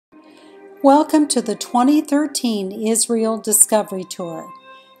Welcome to the 2013 Israel Discovery Tour.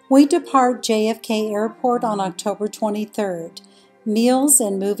 We depart JFK Airport on October 23rd. Meals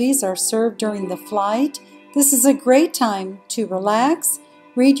and movies are served during the flight. This is a great time to relax,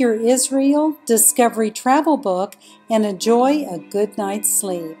 read your Israel Discovery travel book, and enjoy a good night's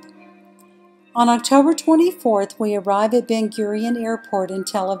sleep. On October 24th, we arrive at Ben Gurion Airport in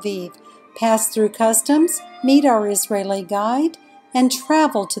Tel Aviv, pass through customs, meet our Israeli guide, and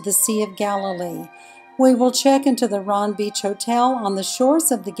travel to the Sea of Galilee. We will check into the Ron Beach Hotel on the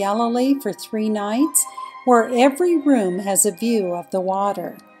shores of the Galilee for 3 nights, where every room has a view of the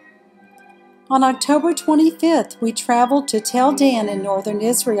water. On October 25th, we traveled to Tel Dan in northern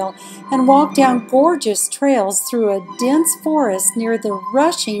Israel and walked down gorgeous trails through a dense forest near the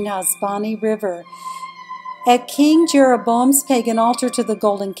rushing Hasbani River. At King Jeroboam's pagan altar to the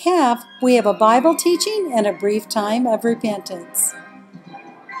golden calf, we have a Bible teaching and a brief time of repentance.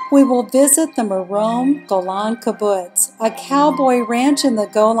 We will visit the Marom Golan Kibbutz, a cowboy ranch in the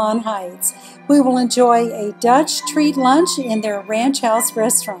Golan Heights. We will enjoy a Dutch treat lunch in their ranch house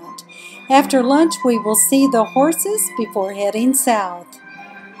restaurant. After lunch, we will see the horses before heading south.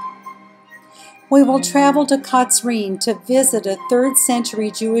 We will travel to Katzrin to visit a 3rd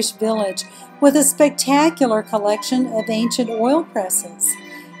century Jewish village with a spectacular collection of ancient oil presses.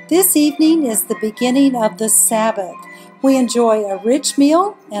 This evening is the beginning of the Sabbath. We enjoy a rich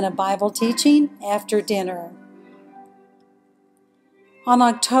meal and a Bible teaching after dinner. On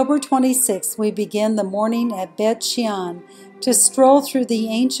October 26th, we begin the morning at Bet Shean to stroll through the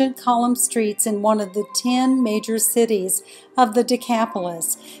ancient column streets in one of the 10 major cities of the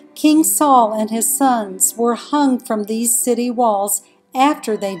Decapolis. King Saul and his sons were hung from these city walls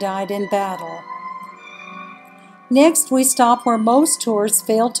after they died in battle. Next, we stop where most tours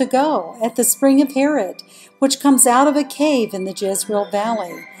fail to go, at the Spring of Herod, which comes out of a cave in the Jezreel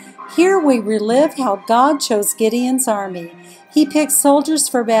Valley. Here we relive how God chose Gideon's army. He picked soldiers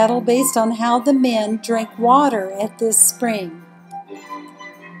for battle based on how the men drank water at this spring.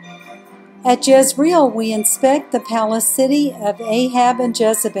 At Jezreel, we inspect the palace city of Ahab and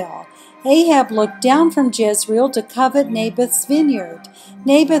Jezebel. Ahab looked down from Jezreel to covet Naboth's vineyard.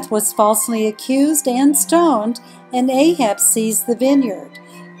 Naboth was falsely accused and stoned, and Ahab seized the vineyard.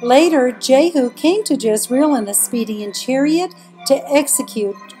 Later, Jehu came to Jezreel in a Speedian chariot to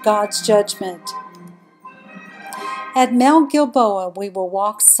execute God's judgment. At Mount Gilboa, we will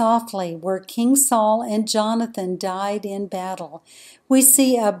walk softly where King Saul and Jonathan died in battle. We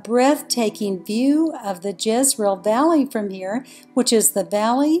see a breathtaking view of the Jezreel Valley from here, which is the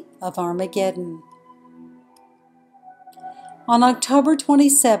Valley of Armageddon. On October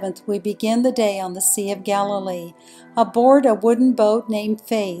 27th, we begin the day on the Sea of Galilee, aboard a wooden boat named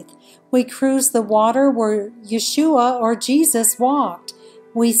Faith. We cruise the water where Yeshua or Jesus walked.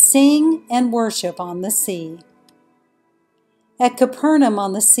 We sing and worship on the sea. At Capernaum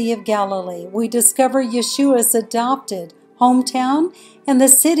on the Sea of Galilee, we discover Yeshua's adopted hometown and the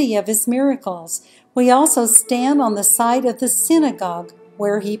city of his miracles. We also stand on the site of the synagogue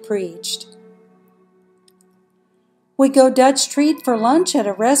where he preached. We go Dutch treat for lunch at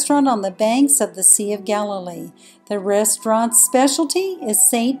a restaurant on the banks of the Sea of Galilee. The restaurant's specialty is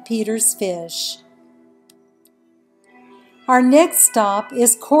St. Peter's fish. Our next stop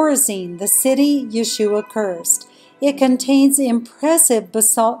is Chorazin, the city Yeshua cursed. It contains impressive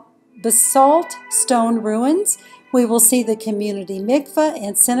basalt stone ruins. We will see the community mikveh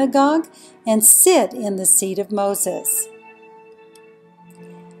and synagogue and sit in the seat of Moses.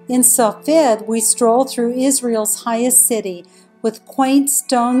 In Safed, we stroll through Israel's highest city with quaint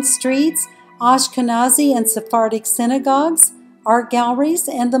stone streets, Ashkenazi and Sephardic synagogues, art galleries,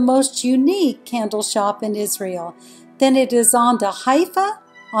 and the most unique candle shop in Israel. Then it is on to Haifa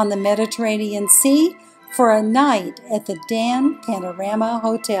on the Mediterranean Sea for a night at the Dan Panorama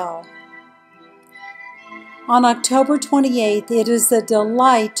Hotel. On October 28th, it is a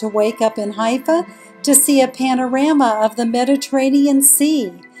delight to wake up in Haifa to see a panorama of the Mediterranean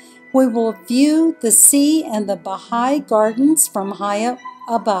Sea. We will view the sea and the Baha'i gardens from high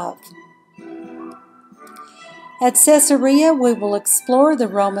above. At Caesarea, we will explore the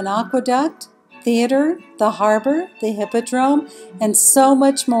Roman aqueduct, theater, the harbor, the hippodrome, and so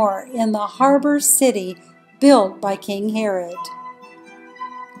much more in the harbor city built by King Herod.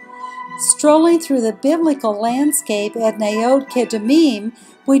 Strolling through the biblical landscape at Naot Kedemim,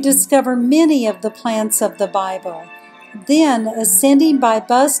 we discover many of the plants of the Bible. Then, ascending by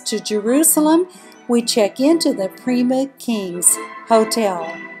bus to Jerusalem, we check into the Prima Kings Hotel.